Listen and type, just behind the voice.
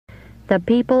The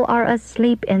people are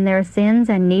asleep in their sins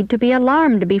and need to be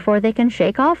alarmed before they can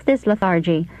shake off this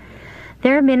lethargy.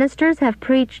 Their ministers have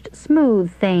preached smooth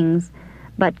things,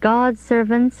 but God's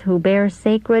servants who bear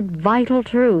sacred, vital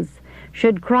truths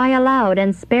should cry aloud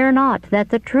and spare not, that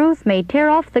the truth may tear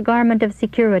off the garment of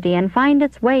security and find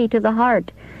its way to the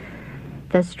heart.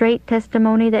 The straight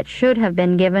testimony that should have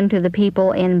been given to the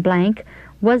people in blank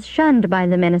was shunned by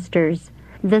the ministers.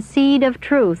 The seed of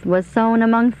truth was sown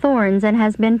among thorns and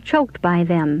has been choked by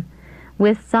them.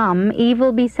 With some,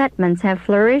 evil besetments have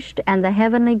flourished, and the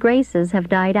heavenly graces have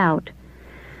died out.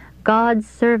 God's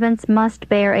servants must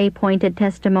bear a pointed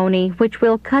testimony which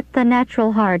will cut the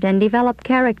natural heart and develop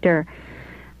character.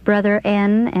 Brother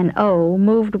N and O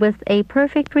moved with a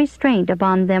perfect restraint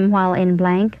upon them while in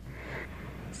blank.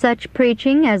 Such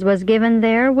preaching as was given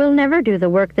there will never do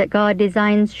the work that God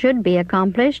designs should be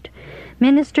accomplished.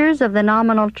 Ministers of the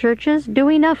nominal churches do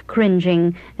enough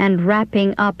cringing and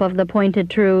wrapping up of the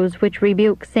pointed truths which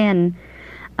rebuke sin.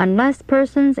 Unless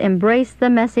persons embrace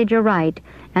the message aright,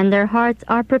 and their hearts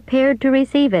are prepared to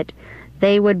receive it,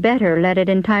 they would better let it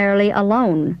entirely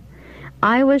alone.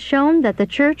 I was shown that the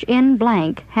church in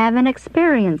blank have an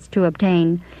experience to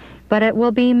obtain, but it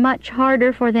will be much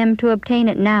harder for them to obtain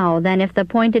it now than if the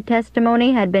pointed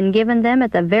testimony had been given them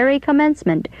at the very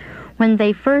commencement, when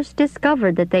they first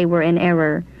discovered that they were in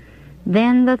error.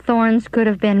 Then the thorns could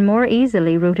have been more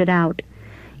easily rooted out.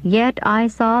 Yet I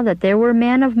saw that there were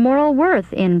men of moral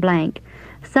worth in blank,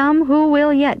 some who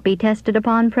will yet be tested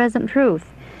upon present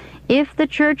truth. If the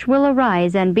church will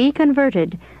arise and be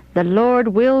converted, the Lord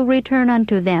will return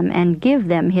unto them and give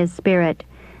them His Spirit.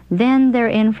 Then their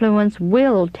influence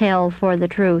will tell for the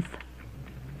truth.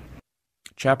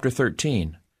 Chapter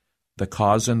 13. The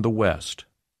Cause in the West.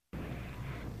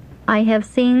 I have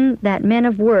seen that men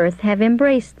of worth have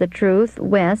embraced the truth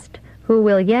west, who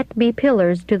will yet be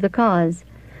pillars to the cause.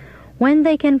 When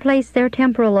they can place their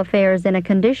temporal affairs in a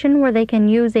condition where they can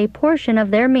use a portion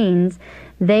of their means,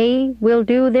 they will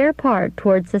do their part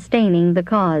toward sustaining the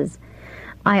cause.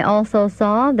 I also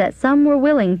saw that some were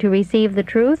willing to receive the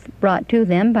truth brought to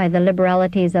them by the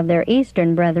liberalities of their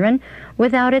Eastern brethren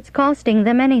without its costing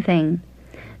them anything.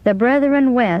 The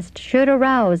brethren west should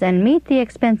arouse and meet the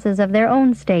expenses of their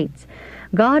own states.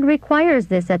 God requires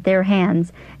this at their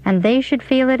hands, and they should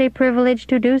feel it a privilege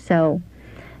to do so.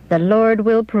 The Lord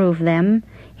will prove them.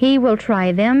 He will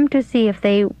try them to see if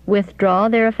they withdraw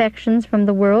their affections from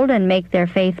the world and make their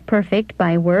faith perfect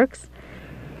by works.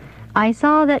 I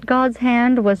saw that God's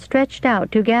hand was stretched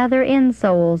out to gather in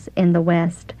souls in the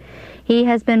West. He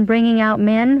has been bringing out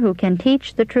men who can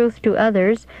teach the truth to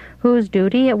others, whose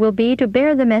duty it will be to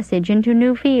bear the message into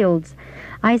new fields.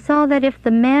 I saw that if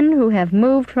the men who have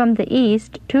moved from the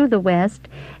East to the West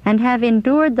and have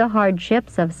endured the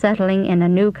hardships of settling in a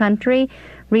new country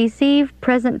receive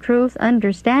present truth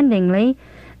understandingly,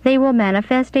 they will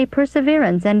manifest a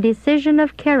perseverance and decision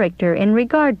of character in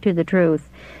regard to the truth,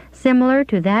 similar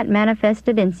to that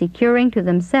manifested in securing to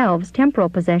themselves temporal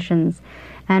possessions,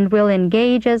 and will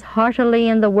engage as heartily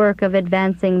in the work of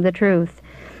advancing the truth.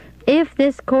 If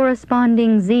this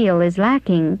corresponding zeal is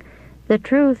lacking, the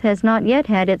truth has not yet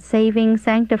had its saving,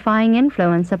 sanctifying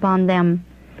influence upon them.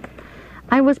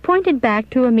 I was pointed back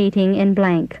to a meeting in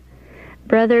blank.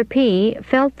 Brother P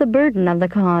felt the burden of the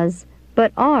cause,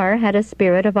 but R had a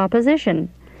spirit of opposition.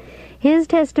 His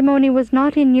testimony was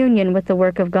not in union with the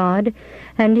work of God,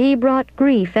 and he brought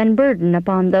grief and burden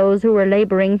upon those who were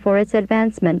laboring for its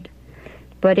advancement.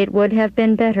 But it would have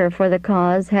been better for the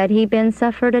cause had he been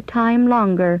suffered a time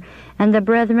longer, and the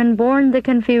brethren borne the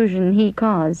confusion he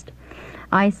caused.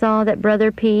 I saw that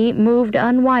Brother P moved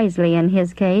unwisely in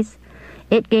his case.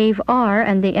 It gave R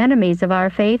and the enemies of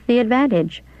our faith the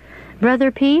advantage.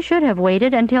 Brother P should have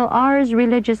waited until R's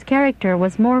religious character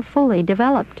was more fully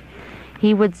developed.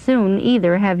 He would soon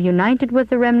either have united with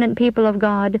the remnant people of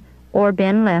God or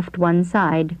been left one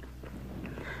side.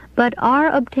 But R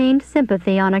obtained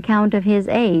sympathy on account of his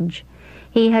age.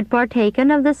 He had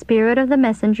partaken of the spirit of the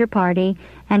messenger party,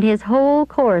 and his whole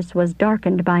course was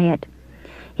darkened by it.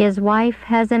 His wife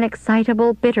has an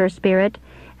excitable, bitter spirit,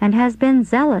 and has been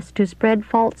zealous to spread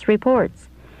false reports.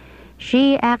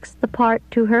 She acts the part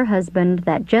to her husband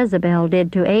that Jezebel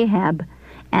did to Ahab,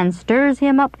 and stirs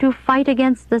him up to fight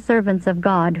against the servants of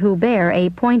God who bear a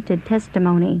pointed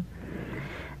testimony.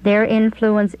 Their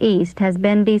influence east has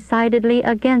been decidedly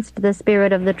against the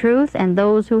spirit of the truth and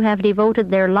those who have devoted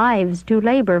their lives to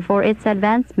labor for its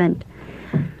advancement.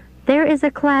 There is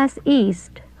a class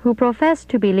east who profess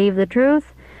to believe the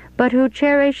truth, but who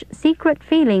cherish secret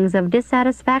feelings of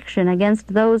dissatisfaction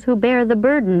against those who bear the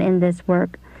burden in this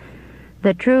work.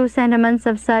 The true sentiments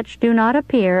of such do not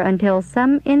appear until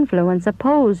some influence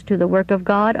opposed to the work of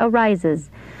God arises,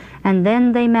 and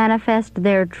then they manifest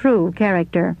their true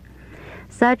character.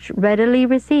 Such readily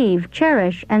receive,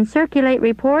 cherish, and circulate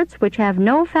reports which have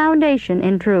no foundation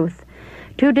in truth,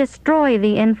 to destroy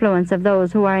the influence of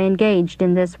those who are engaged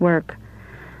in this work.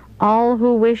 All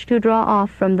who wish to draw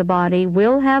off from the body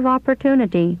will have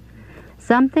opportunity.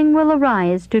 Something will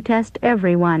arise to test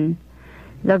everyone.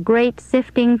 The great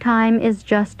sifting time is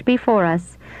just before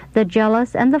us. The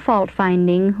jealous and the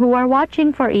fault-finding who are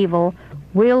watching for evil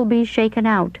will be shaken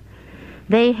out.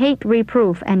 They hate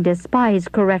reproof and despise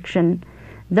correction.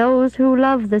 Those who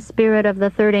love the spirit of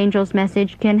the third angel's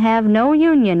message can have no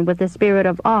union with the spirit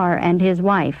of R and his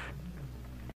wife.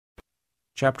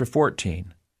 Chapter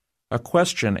 14. A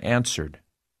question answered.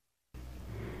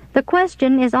 The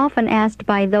question is often asked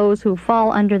by those who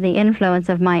fall under the influence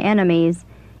of my enemies,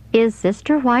 "Is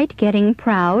Sister White getting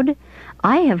proud?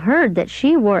 I have heard that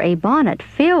she wore a bonnet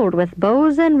filled with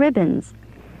bows and ribbons."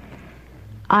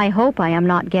 I hope I am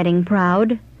not getting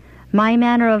proud. My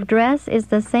manner of dress is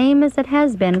the same as it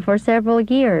has been for several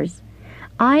years.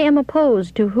 I am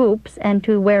opposed to hoops and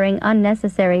to wearing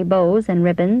unnecessary bows and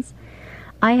ribbons.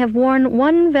 I have worn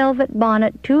one velvet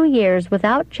bonnet 2 years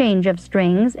without change of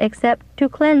strings except to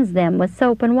cleanse them with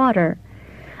soap and water.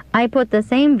 I put the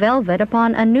same velvet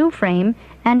upon a new frame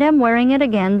and am wearing it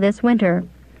again this winter.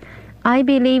 I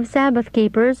believe Sabbath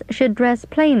keepers should dress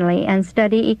plainly and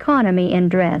study economy in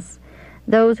dress.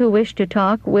 Those who wish to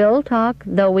talk will talk,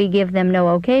 though we give them no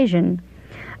occasion.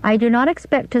 I do not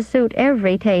expect to suit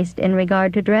every taste in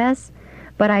regard to dress,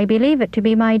 but I believe it to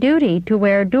be my duty to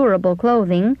wear durable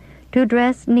clothing, to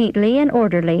dress neatly and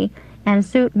orderly, and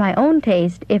suit my own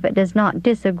taste if it does not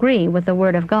disagree with the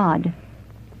Word of God.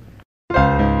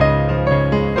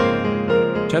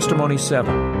 Testimony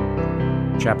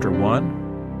 7. Chapter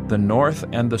 1. The North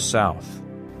and the South.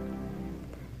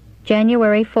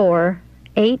 January 4,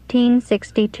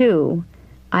 1862.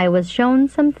 I was shown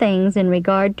some things in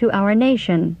regard to our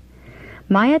nation.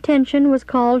 My attention was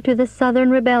called to the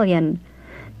Southern Rebellion.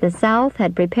 The South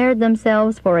had prepared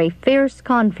themselves for a fierce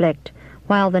conflict,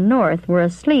 while the North were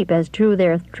asleep as to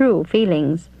their true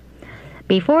feelings.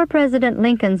 Before President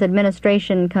Lincoln's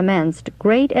administration commenced,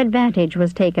 great advantage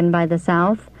was taken by the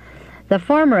South. The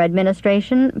former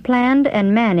administration planned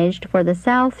and managed for the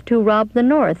South to rob the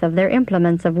North of their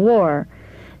implements of war.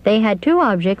 They had 2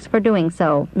 objects for doing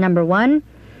so. Number 1,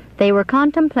 they were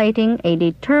contemplating a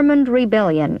determined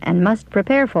rebellion and must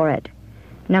prepare for it.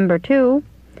 Number 2,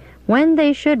 when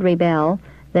they should rebel,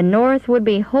 the North would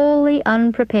be wholly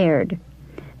unprepared.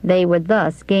 They would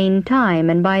thus gain time,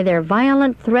 and by their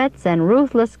violent threats and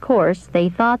ruthless course they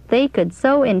thought they could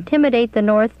so intimidate the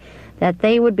North that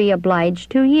they would be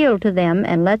obliged to yield to them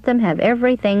and let them have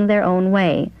everything their own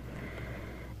way.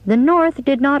 The North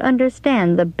did not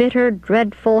understand the bitter,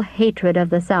 dreadful hatred of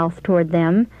the South toward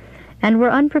them, and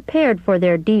were unprepared for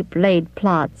their deep-laid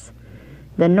plots.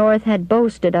 The North had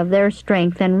boasted of their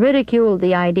strength and ridiculed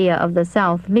the idea of the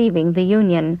South leaving the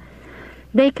Union.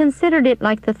 They considered it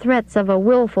like the threats of a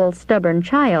willful, stubborn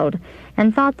child,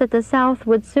 and thought that the South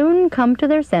would soon come to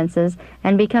their senses,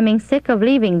 and becoming sick of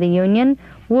leaving the Union,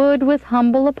 would with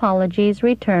humble apologies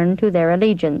return to their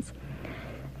allegiance.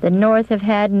 The North have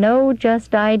had no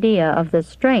just idea of the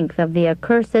strength of the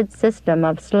accursed system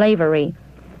of slavery.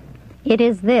 It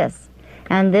is this,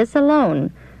 and this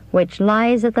alone, which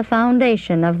lies at the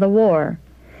foundation of the war.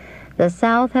 The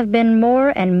South have been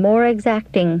more and more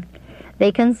exacting.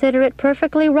 They consider it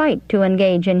perfectly right to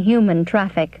engage in human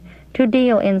traffic, to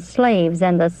deal in slaves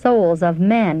and the souls of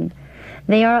men.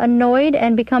 They are annoyed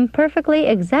and become perfectly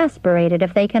exasperated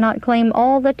if they cannot claim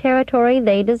all the territory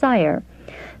they desire.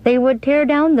 They would tear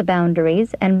down the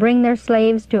boundaries and bring their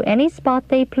slaves to any spot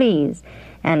they please,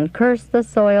 and curse the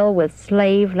soil with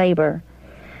slave labor.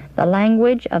 The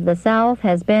language of the South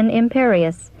has been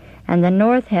imperious, and the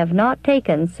North have not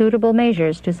taken suitable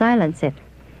measures to silence it.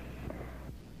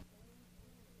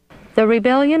 The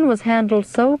rebellion was handled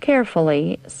so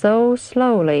carefully, so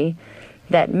slowly,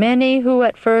 that many who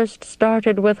at first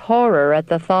started with horror at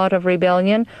the thought of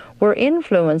rebellion were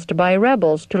influenced by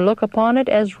rebels to look upon it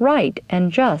as right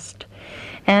and just,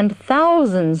 and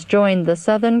thousands joined the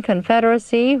Southern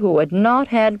Confederacy who had not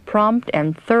had prompt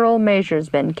and thorough measures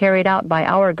been carried out by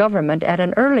our government at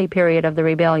an early period of the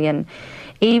rebellion,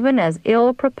 even as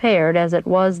ill-prepared as it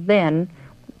was then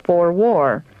for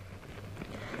war.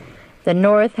 The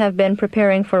North have been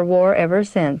preparing for war ever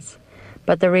since,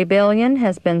 but the rebellion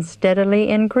has been steadily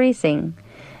increasing,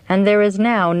 and there is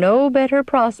now no better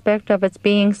prospect of its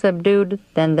being subdued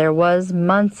than there was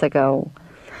months ago.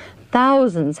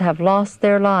 Thousands have lost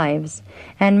their lives,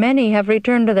 and many have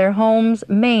returned to their homes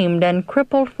maimed and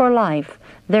crippled for life,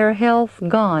 their health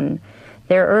gone,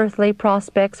 their earthly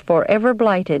prospects forever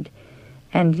blighted.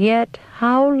 And yet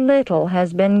how little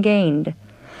has been gained.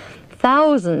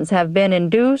 Thousands have been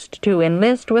induced to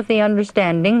enlist with the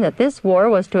understanding that this war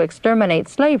was to exterminate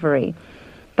slavery.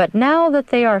 But now that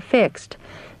they are fixed,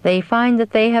 they find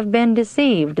that they have been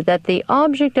deceived, that the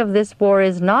object of this war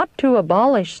is not to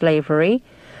abolish slavery,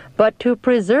 but to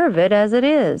preserve it as it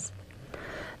is.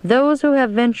 Those who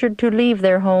have ventured to leave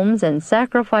their homes and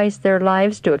sacrifice their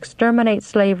lives to exterminate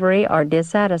slavery are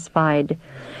dissatisfied.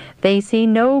 They see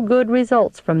no good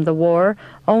results from the war,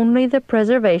 only the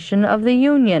preservation of the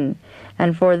Union,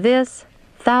 and for this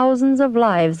thousands of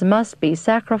lives must be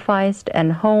sacrificed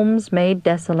and homes made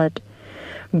desolate.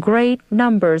 Great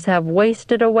numbers have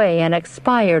wasted away and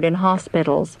expired in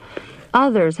hospitals.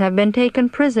 Others have been taken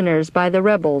prisoners by the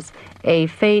rebels, a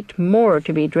fate more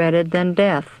to be dreaded than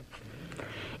death.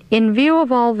 In view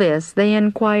of all this, they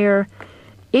inquire,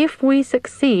 if we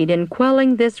succeed in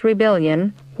quelling this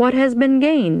rebellion, what has been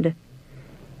gained?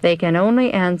 They can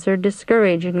only answer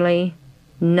discouragingly,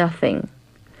 nothing.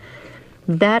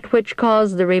 That which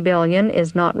caused the rebellion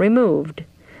is not removed.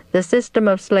 The system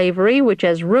of slavery which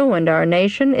has ruined our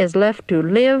nation is left to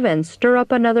live and stir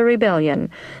up another rebellion.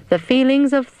 The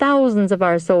feelings of thousands of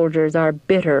our soldiers are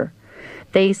bitter.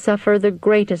 They suffer the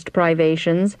greatest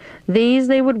privations. These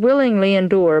they would willingly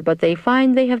endure, but they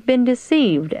find they have been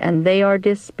deceived, and they are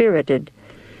dispirited.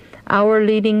 Our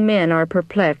leading men are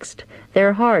perplexed.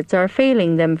 Their hearts are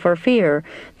failing them for fear.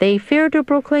 They fear to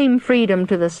proclaim freedom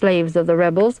to the slaves of the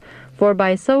rebels, for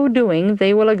by so doing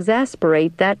they will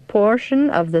exasperate that portion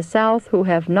of the South who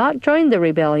have not joined the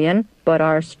rebellion, but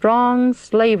are strong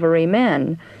slavery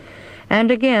men. And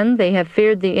again they have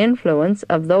feared the influence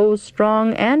of those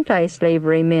strong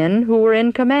anti-slavery men who were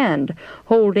in command,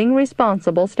 holding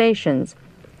responsible stations.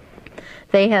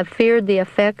 They have feared the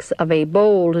effects of a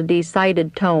bold,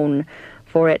 decided tone,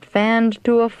 for it fanned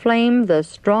to a flame the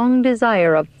strong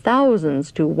desire of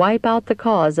thousands to wipe out the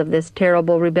cause of this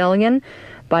terrible rebellion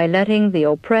by letting the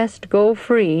oppressed go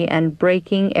free and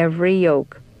breaking every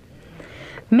yoke.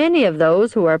 Many of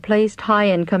those who are placed high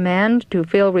in command to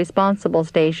fill responsible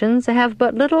stations have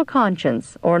but little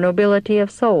conscience or nobility of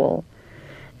soul.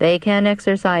 They can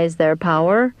exercise their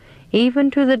power,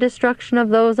 even to the destruction of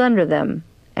those under them,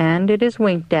 and it is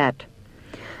winked at.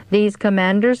 These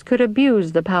commanders could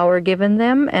abuse the power given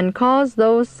them and cause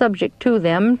those subject to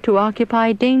them to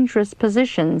occupy dangerous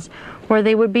positions where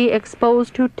they would be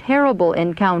exposed to terrible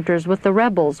encounters with the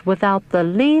rebels without the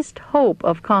least hope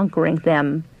of conquering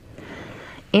them.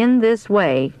 In this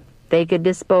way, they could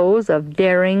dispose of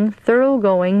daring,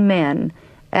 thoroughgoing men,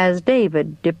 as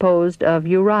David deposed of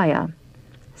Uriah.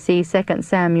 See 2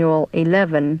 Samuel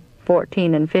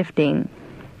 11:14 and 15.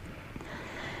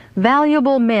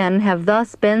 Valuable men have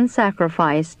thus been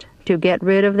sacrificed to get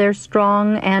rid of their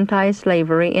strong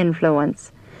anti-slavery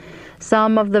influence.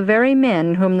 Some of the very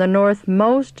men whom the North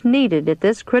most needed at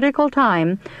this critical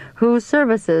time, whose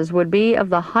services would be of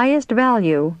the highest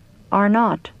value, are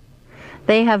not.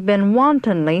 They have been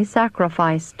wantonly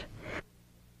sacrificed.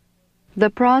 The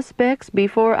prospects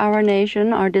before our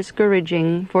nation are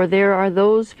discouraging, for there are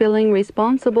those filling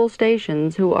responsible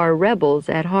stations who are rebels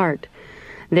at heart.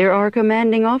 There are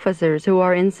commanding officers who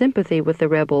are in sympathy with the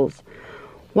rebels.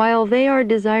 While they are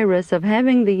desirous of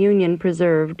having the Union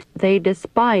preserved, they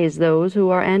despise those who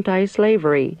are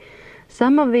anti-slavery.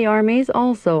 Some of the armies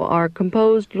also are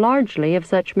composed largely of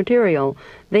such material.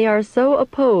 They are so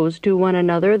opposed to one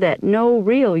another that no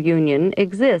real union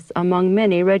exists among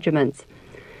many regiments.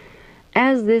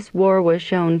 As this war was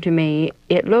shown to me,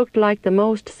 it looked like the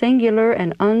most singular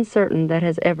and uncertain that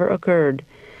has ever occurred.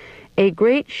 A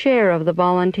great share of the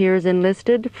volunteers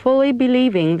enlisted, fully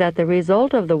believing that the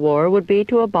result of the war would be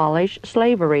to abolish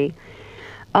slavery.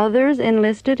 Others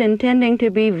enlisted intending to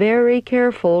be very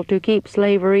careful to keep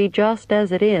slavery just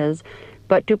as it is,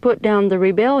 but to put down the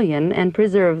rebellion and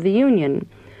preserve the Union.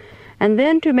 And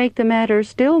then, to make the matter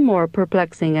still more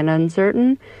perplexing and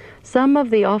uncertain, some of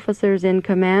the officers in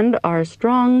command are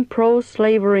strong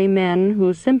pro-slavery men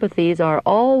whose sympathies are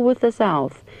all with the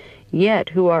South, yet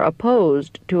who are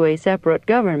opposed to a separate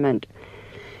government.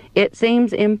 It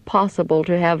seems impossible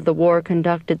to have the war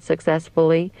conducted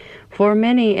successfully, for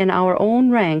many in our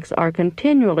own ranks are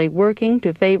continually working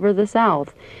to favor the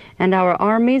South, and our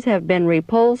armies have been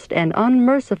repulsed and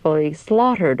unmercifully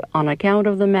slaughtered on account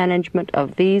of the management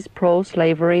of these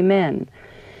pro-slavery men.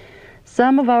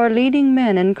 Some of our leading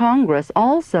men in Congress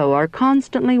also are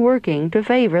constantly working to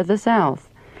favor the South.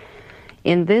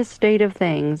 In this state of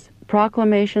things,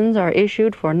 proclamations are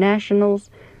issued for nationals,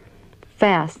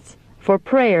 fasts for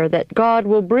prayer that God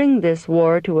will bring this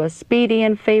war to a speedy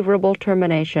and favorable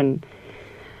termination.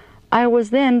 I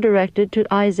was then directed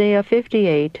to Isaiah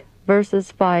 58,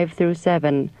 verses 5 through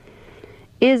 7.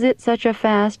 Is it such a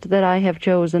fast that I have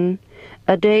chosen,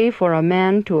 a day for a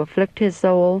man to afflict his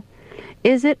soul?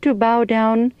 Is it to bow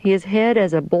down his head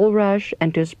as a bulrush,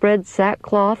 and to spread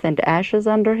sackcloth and ashes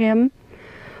under him?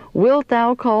 Wilt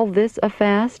thou call this a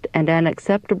fast, and an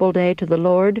acceptable day to the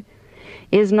Lord?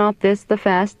 Is not this the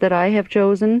fast that I have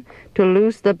chosen, to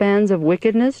loose the bands of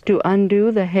wickedness, to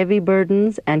undo the heavy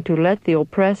burdens, and to let the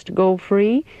oppressed go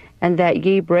free, and that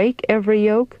ye break every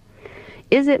yoke?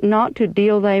 Is it not to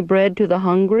deal thy bread to the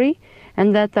hungry,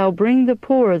 and that thou bring the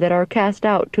poor that are cast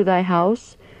out to thy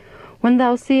house? When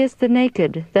thou seest the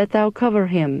naked, that thou cover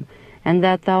him, and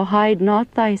that thou hide not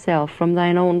thyself from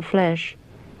thine own flesh.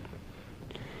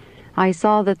 I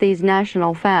saw that these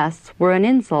national fasts were an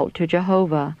insult to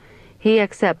Jehovah. He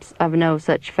accepts of no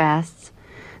such fasts.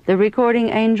 The recording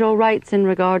angel writes in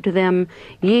regard to them,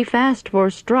 Ye fast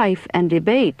for strife and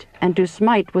debate, and to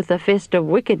smite with the fist of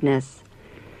wickedness.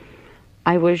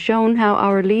 I was shown how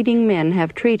our leading men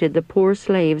have treated the poor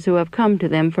slaves who have come to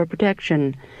them for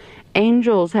protection.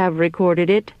 Angels have recorded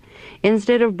it.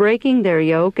 Instead of breaking their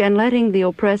yoke and letting the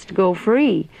oppressed go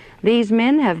free, these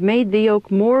men have made the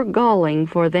yoke more galling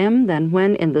for them than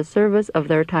when in the service of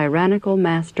their tyrannical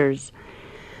masters.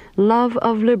 Love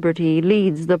of liberty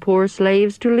leads the poor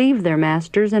slaves to leave their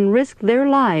masters and risk their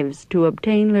lives to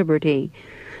obtain liberty.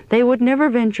 They would never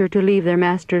venture to leave their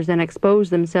masters and expose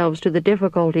themselves to the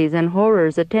difficulties and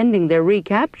horrors attending their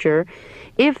recapture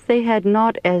if they had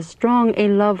not as strong a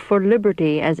love for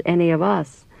liberty as any of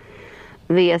us.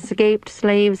 The escaped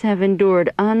slaves have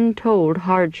endured untold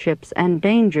hardships and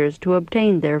dangers to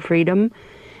obtain their freedom,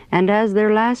 and as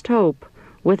their last hope,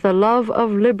 with the love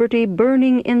of liberty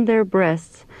burning in their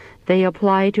breasts, they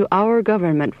apply to our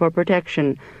government for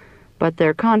protection, but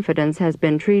their confidence has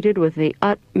been treated with the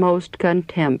utmost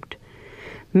contempt.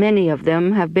 Many of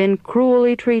them have been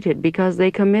cruelly treated because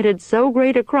they committed so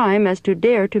great a crime as to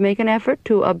dare to make an effort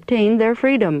to obtain their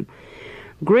freedom.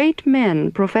 Great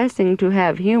men, professing to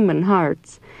have human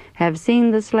hearts, have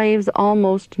seen the slaves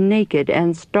almost naked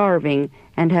and starving,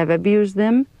 and have abused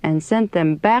them and sent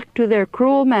them back to their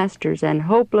cruel masters and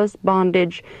hopeless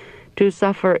bondage to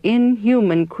suffer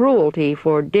inhuman cruelty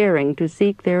for daring to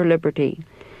seek their liberty.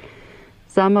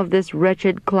 Some of this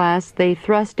wretched class they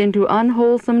thrust into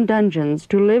unwholesome dungeons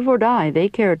to live or die, they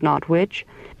cared not which.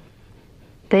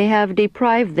 They have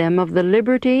deprived them of the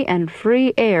liberty and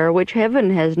free air which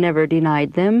heaven has never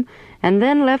denied them, and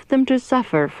then left them to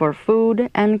suffer for food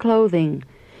and clothing.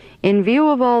 In view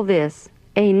of all this,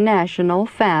 a national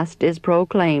fast is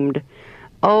proclaimed.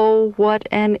 Oh, what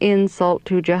an insult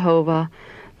to Jehovah!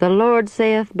 The Lord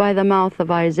saith by the mouth of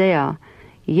Isaiah,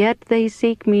 Yet they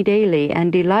seek me daily,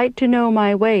 and delight to know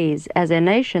my ways, as a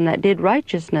nation that did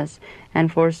righteousness,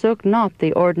 and forsook not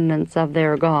the ordinance of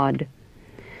their God.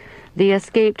 The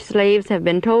escaped slaves have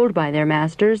been told by their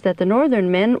masters that the northern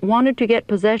men wanted to get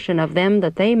possession of them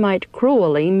that they might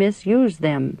cruelly misuse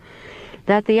them,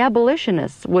 that the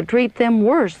abolitionists would treat them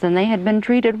worse than they had been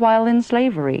treated while in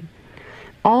slavery.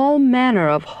 All manner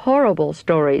of horrible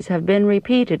stories have been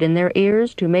repeated in their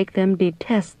ears to make them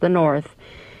detest the North,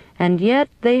 and yet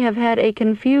they have had a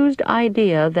confused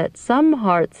idea that some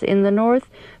hearts in the North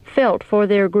felt for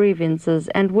their grievances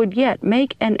and would yet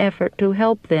make an effort to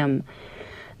help them.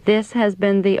 This has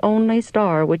been the only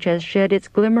star which has shed its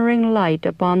glimmering light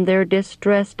upon their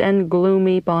distressed and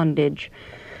gloomy bondage.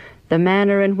 The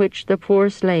manner in which the poor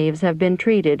slaves have been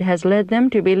treated has led them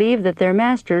to believe that their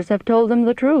masters have told them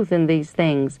the truth in these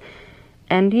things,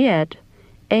 and yet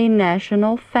a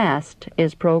national fast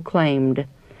is proclaimed.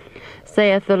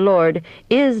 Saith the Lord,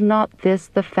 Is not this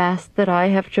the fast that I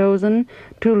have chosen,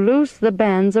 to loose the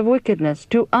bands of wickedness,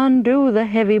 to undo the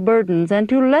heavy burdens, and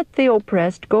to let the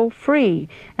oppressed go free,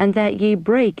 and that ye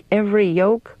break every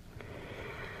yoke?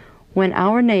 When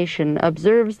our nation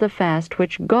observes the fast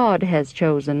which God has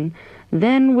chosen,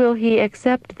 then will he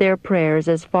accept their prayers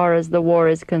as far as the war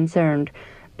is concerned.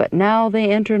 But now they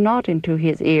enter not into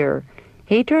his ear.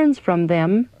 He turns from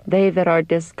them, they that are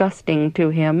disgusting to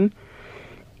him.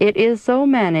 It is so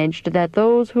managed that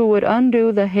those who would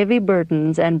undo the heavy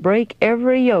burdens and break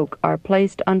every yoke are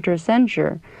placed under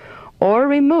censure, or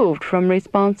removed from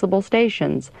responsible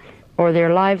stations, or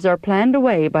their lives are planned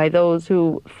away by those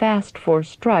who fast for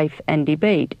strife and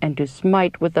debate, and to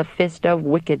smite with the fist of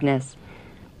wickedness.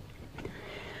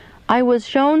 I was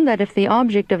shown that if the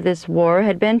object of this war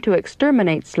had been to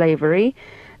exterminate slavery,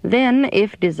 then,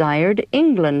 if desired,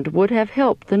 England would have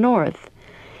helped the North.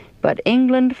 But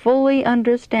England fully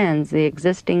understands the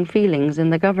existing feelings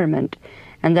in the government,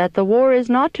 and that the war is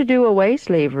not to do away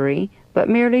slavery, but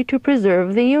merely to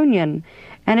preserve the Union,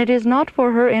 and it is not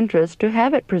for her interest to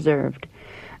have it preserved.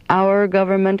 Our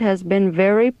government has been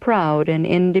very proud and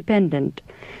independent.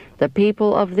 The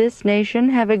people of this nation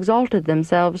have exalted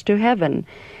themselves to heaven,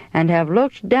 and have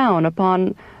looked down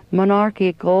upon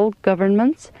monarchical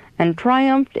governments, and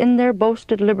triumphed in their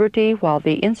boasted liberty, while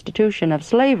the institution of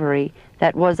slavery,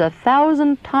 that was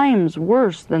 1,000 times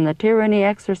worse than the tyranny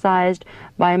exercised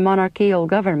by monarchical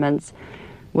governments,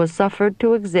 was suffered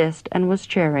to exist and was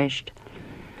cherished.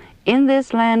 In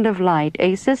this land of light,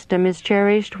 a system is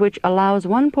cherished which allows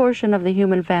one portion of the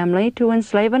human family to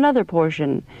enslave another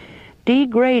portion,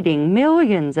 degrading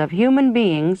millions of human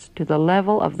beings to the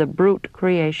level of the brute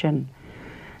creation.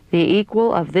 The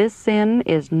equal of this sin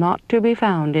is not to be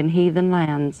found in heathen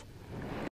lands.